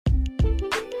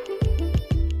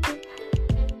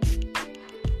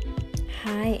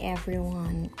Hi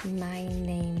everyone, my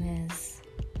name is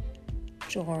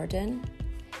Jordan.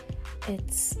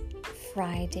 It's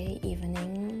Friday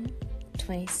evening,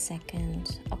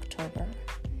 22nd October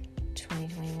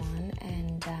 2021,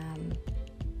 and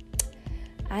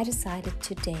I decided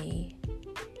today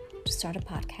to start a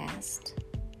podcast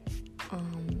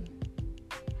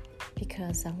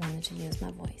because I wanted to use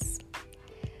my voice.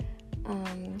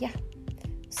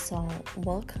 So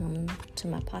welcome to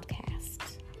my podcast.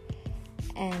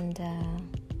 And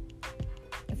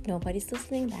if nobody's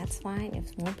listening, that's fine.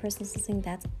 If one person's listening,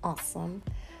 that's awesome.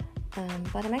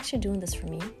 But I'm actually doing this for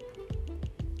me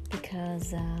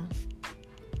because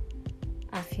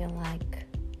I feel like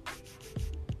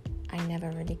I never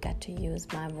really got to use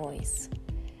my voice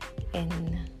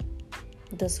in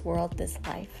this world, this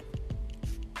life.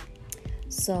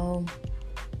 So,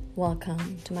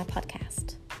 welcome to my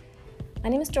podcast. My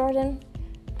name is Jordan.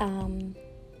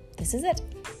 This is it.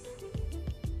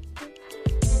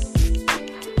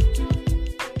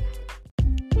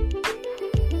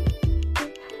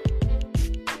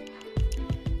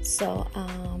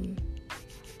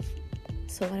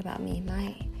 So what about me?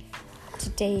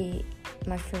 Today,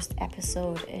 my first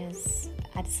episode is,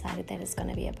 I decided that it's going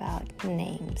to be about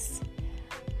names.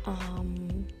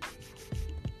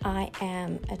 I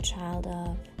am a child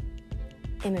of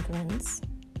immigrants,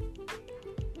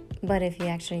 but if you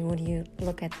actually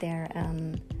look at their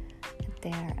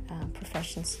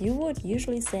professions, you would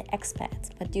usually say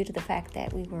expats, but due to the fact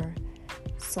that we were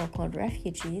so-called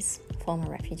refugees,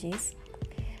 former refugees,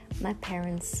 my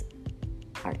parents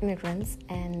are immigrants,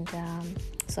 and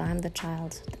so I'm the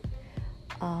child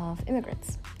of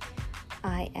immigrants.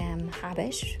 I am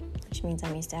Habish, which means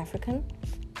I'm East African.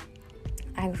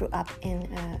 I grew up in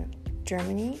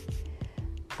Germany.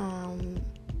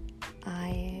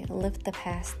 I lived the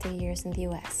past 3 years in the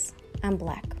US. I'm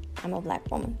black. I'm a black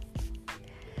woman.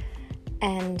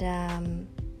 And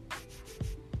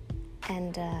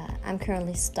I'm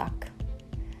currently stuck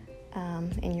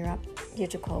in Europe due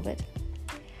to COVID.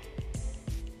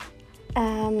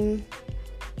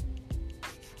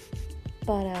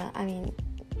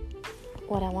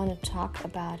 What I want to talk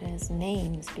about is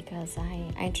names, because I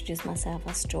introduced myself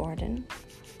as Jordan.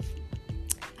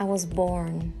 I was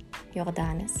born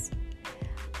Jordanis.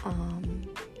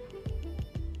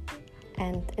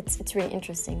 And it's really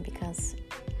interesting because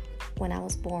when I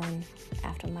was born,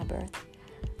 after my birth,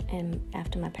 and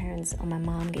after my parents or my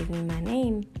mom gave me my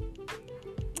name,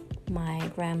 my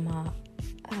grandma,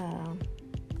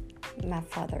 my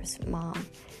father's mom,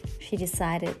 she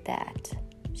decided that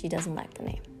she doesn't like the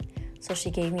name. So she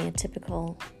gave me a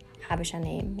typical Habesha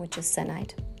name, which is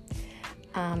Senite.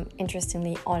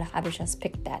 Interestingly, all Habeshas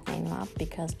picked that name up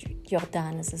because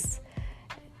Jordanis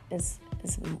it's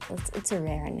a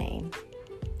rare name.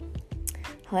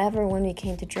 However, when we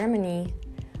came to Germany,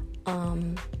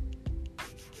 the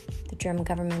German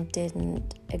government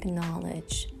didn't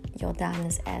acknowledge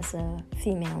Jordanis as a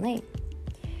female name.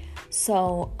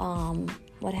 So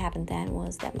what happened then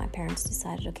was that my parents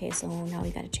decided, okay, so now we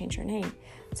got to change her name.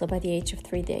 So by the age of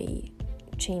 3, they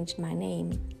changed my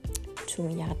name to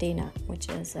Jordanis, which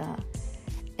is a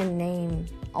name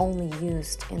only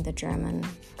used in the German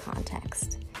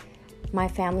context. My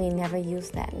family never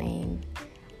used that name,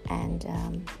 and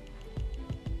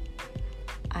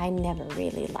I never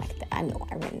really liked it. I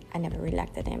never really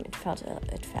liked the name. It felt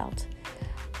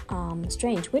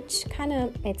strange, which kind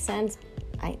of made sense,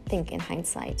 I think, in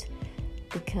hindsight,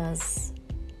 because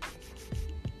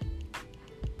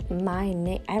my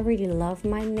name, I really love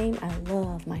my name. I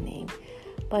love my name,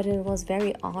 but it was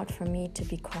very odd for me to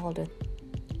be called a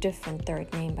different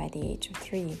third name by the age of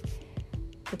 3,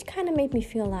 which kind of made me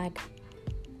feel like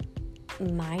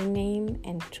my name,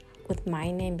 and with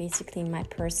my name, basically my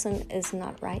person, is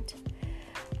not right.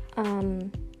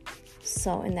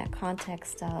 So in that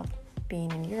context of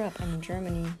being in Europe and in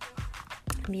Germany,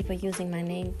 people using my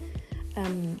name,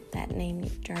 that name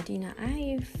Jordanis,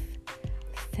 I've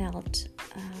felt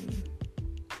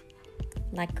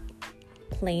like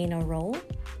playing a role,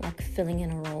 like filling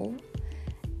in a role,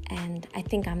 and I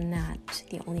think I'm not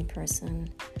the only person,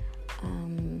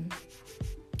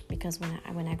 because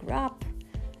when I grew up,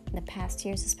 in the past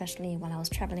years, especially when I was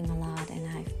traveling a lot, and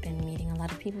I've been meeting a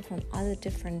lot of people from other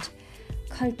different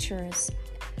cultures,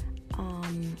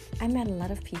 I met a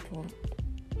lot of people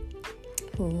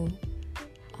who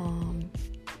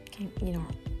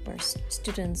were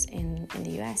students in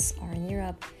the US or in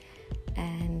Europe,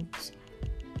 and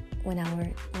when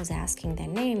I was asking their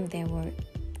name, they were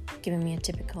giving me a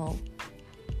typical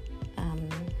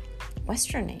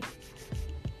Western name,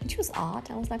 which was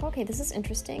odd. I was like, okay, this is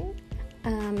interesting.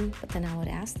 But then I would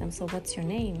ask them, so what's your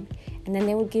name? And then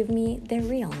they would give me their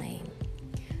real name.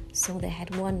 So they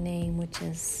had one name, which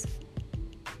is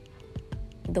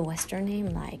the Western name,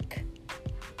 like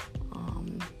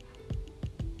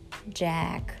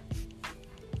Jack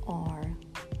or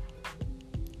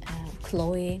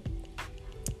Chloe.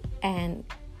 And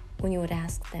when you would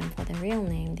ask them for their real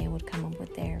name, they would come up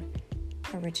with their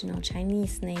original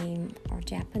Chinese name or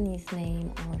Japanese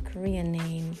name or Korean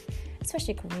name,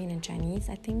 especially Korean and Chinese,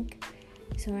 I think.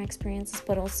 These are my experiences,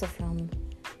 but also from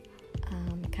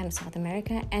kind of South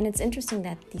America. And it's interesting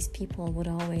that these people would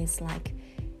always like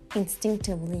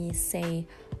instinctively say,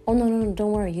 oh, no,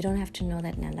 don't worry, you don't have to know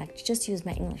that now, like just use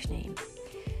my English name.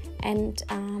 And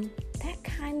that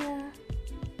kind of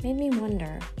made me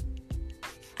wonder.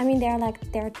 I mean,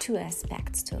 there are two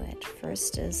aspects to it.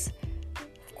 First is,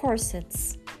 of course,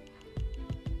 it's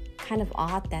kind of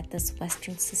odd that this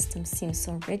Western system seems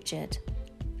so rigid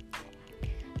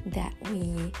that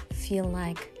we feel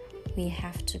like we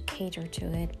have to cater to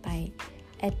it by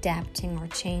adapting or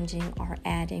changing or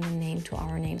adding a name to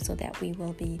our name so that we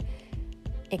will be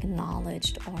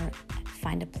acknowledged or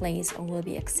find a place or will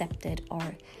be accepted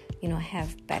or,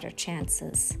 have better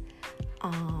chances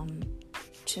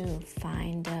to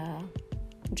find a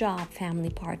job, family,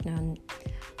 partner,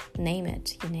 name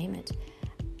it.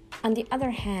 On the other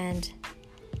hand,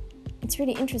 it's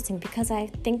really interesting because I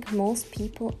think most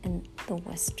people in the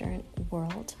Western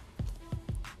world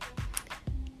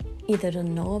either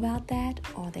don't know about that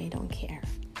or they don't care,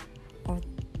 or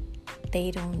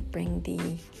they don't bring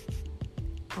the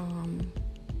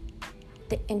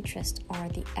interest or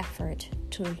the effort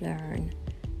to learn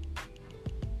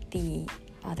the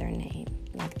other name,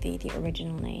 like the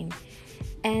original name.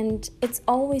 And it's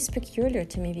always peculiar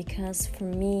to me because for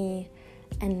me,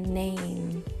 a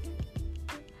name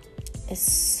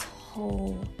is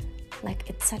so, like,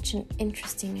 it's such an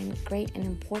interesting and great and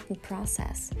important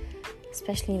process,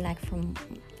 especially like from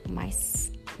my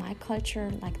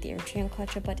culture, like the Eritrean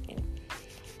culture, but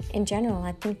in general,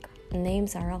 I think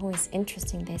names are always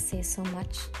interesting. They say so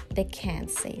much, they can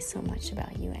say so much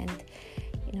about you, and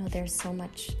there's so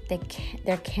much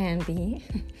there can be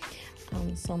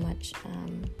so much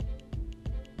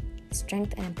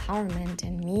strength and empowerment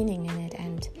and meaning in it,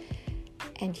 and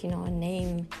a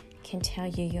name can tell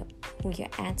you who your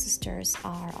ancestors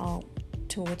are or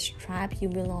to which tribe you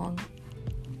belong.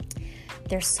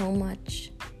 There's so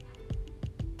much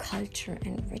culture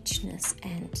and richness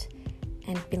and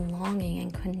belonging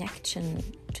and connection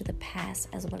to the past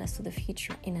as well as to the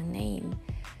future in a name.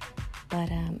 But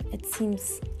it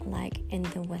seems like in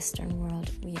the Western world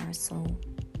we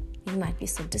might be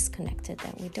so disconnected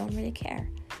that we don't really care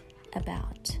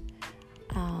about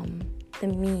the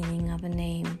meaning of a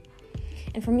name.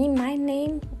 And for me, my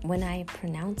name, when I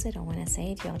pronounce it or when I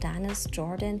say it, Jordanis,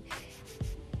 Jordan,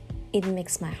 it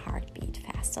makes my heart beat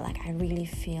faster. Like I really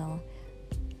feel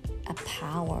a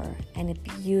power and a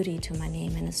beauty to my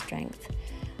name and a strength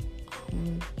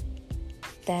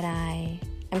that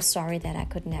I'm sorry that I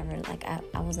could never, like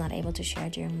I was not able to share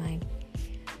during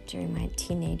my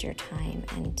teenager time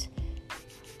and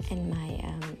my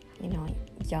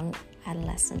young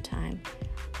adolescent time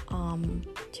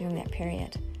during that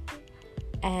period.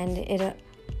 And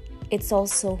it's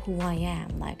also who I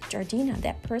am. Like Jordina,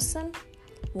 that person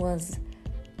was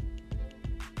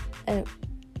a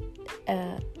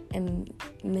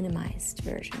minimized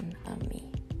version of me,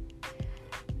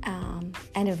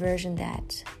 and a version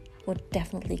that would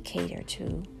definitely cater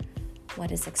to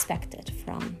what is expected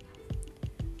from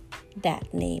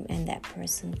that name and that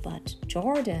person. But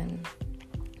Jordan,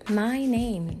 my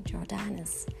name,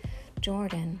 Jordanis,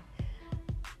 Jordan,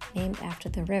 named after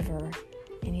the river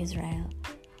in Israel,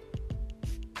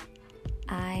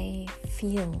 I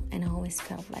feel and always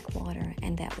felt like water,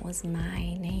 and that was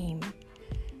my name.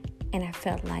 And I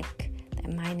felt like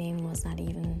that my name was not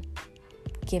even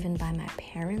given by my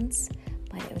parents,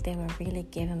 but they were really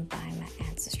given by my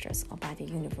ancestors or by the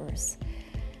universe.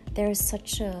 There is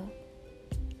such a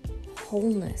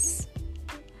wholeness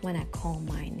when I call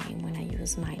my name, when I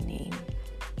use my name,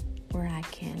 where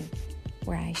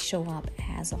I show up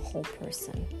as a whole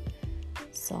person.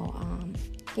 So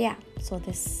so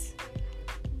this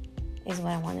is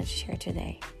what I wanted to share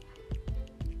today.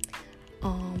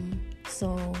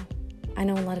 So I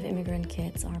know a lot of immigrant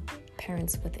kids or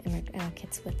parents with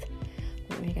kids with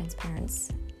immigrants'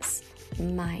 parents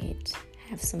might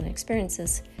have similar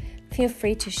experiences. Feel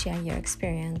free to share your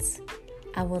experience.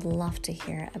 I would love to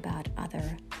hear about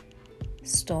other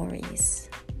stories,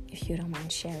 if you don't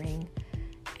mind sharing,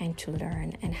 and to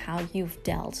learn and how you've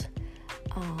dealt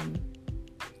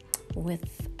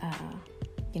with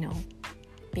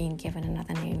being given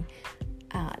another name.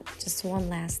 Just one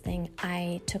last thing.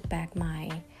 I took back my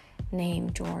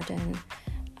name, Jordan,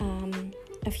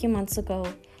 a few months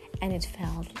ago, and it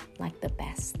felt like the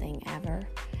best thing ever.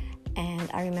 And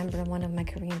I remember one of my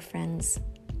Korean friends,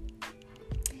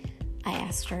 I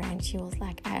asked her, and she was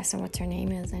like, I asked her what her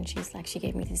name is, and she's like, she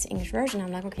gave me this English version.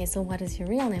 I'm like, okay, so what is your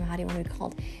real name? How do you want to be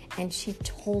called? And she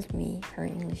told me her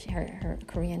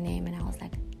Korean name, and I was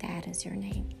like, that is your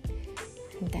name.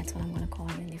 And that's what I'm going to call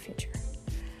you in the future.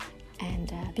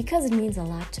 And because it means a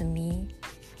lot to me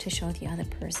to show the other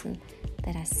person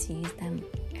that I see them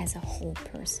as a whole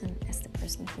person, as the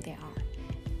person who they are,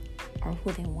 or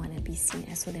who they want to be seen,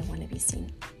 as who they want to be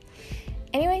seen.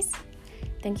 Anyways,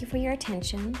 thank you for your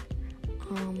attention.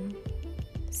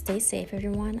 Stay safe,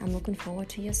 everyone. I'm looking forward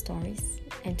to your stories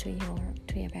and to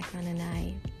your background. And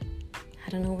I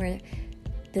don't know where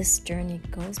this journey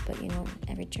goes, but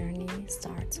every journey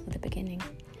starts with a beginning.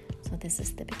 So this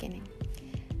is the beginning.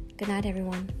 Good night,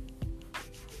 everyone.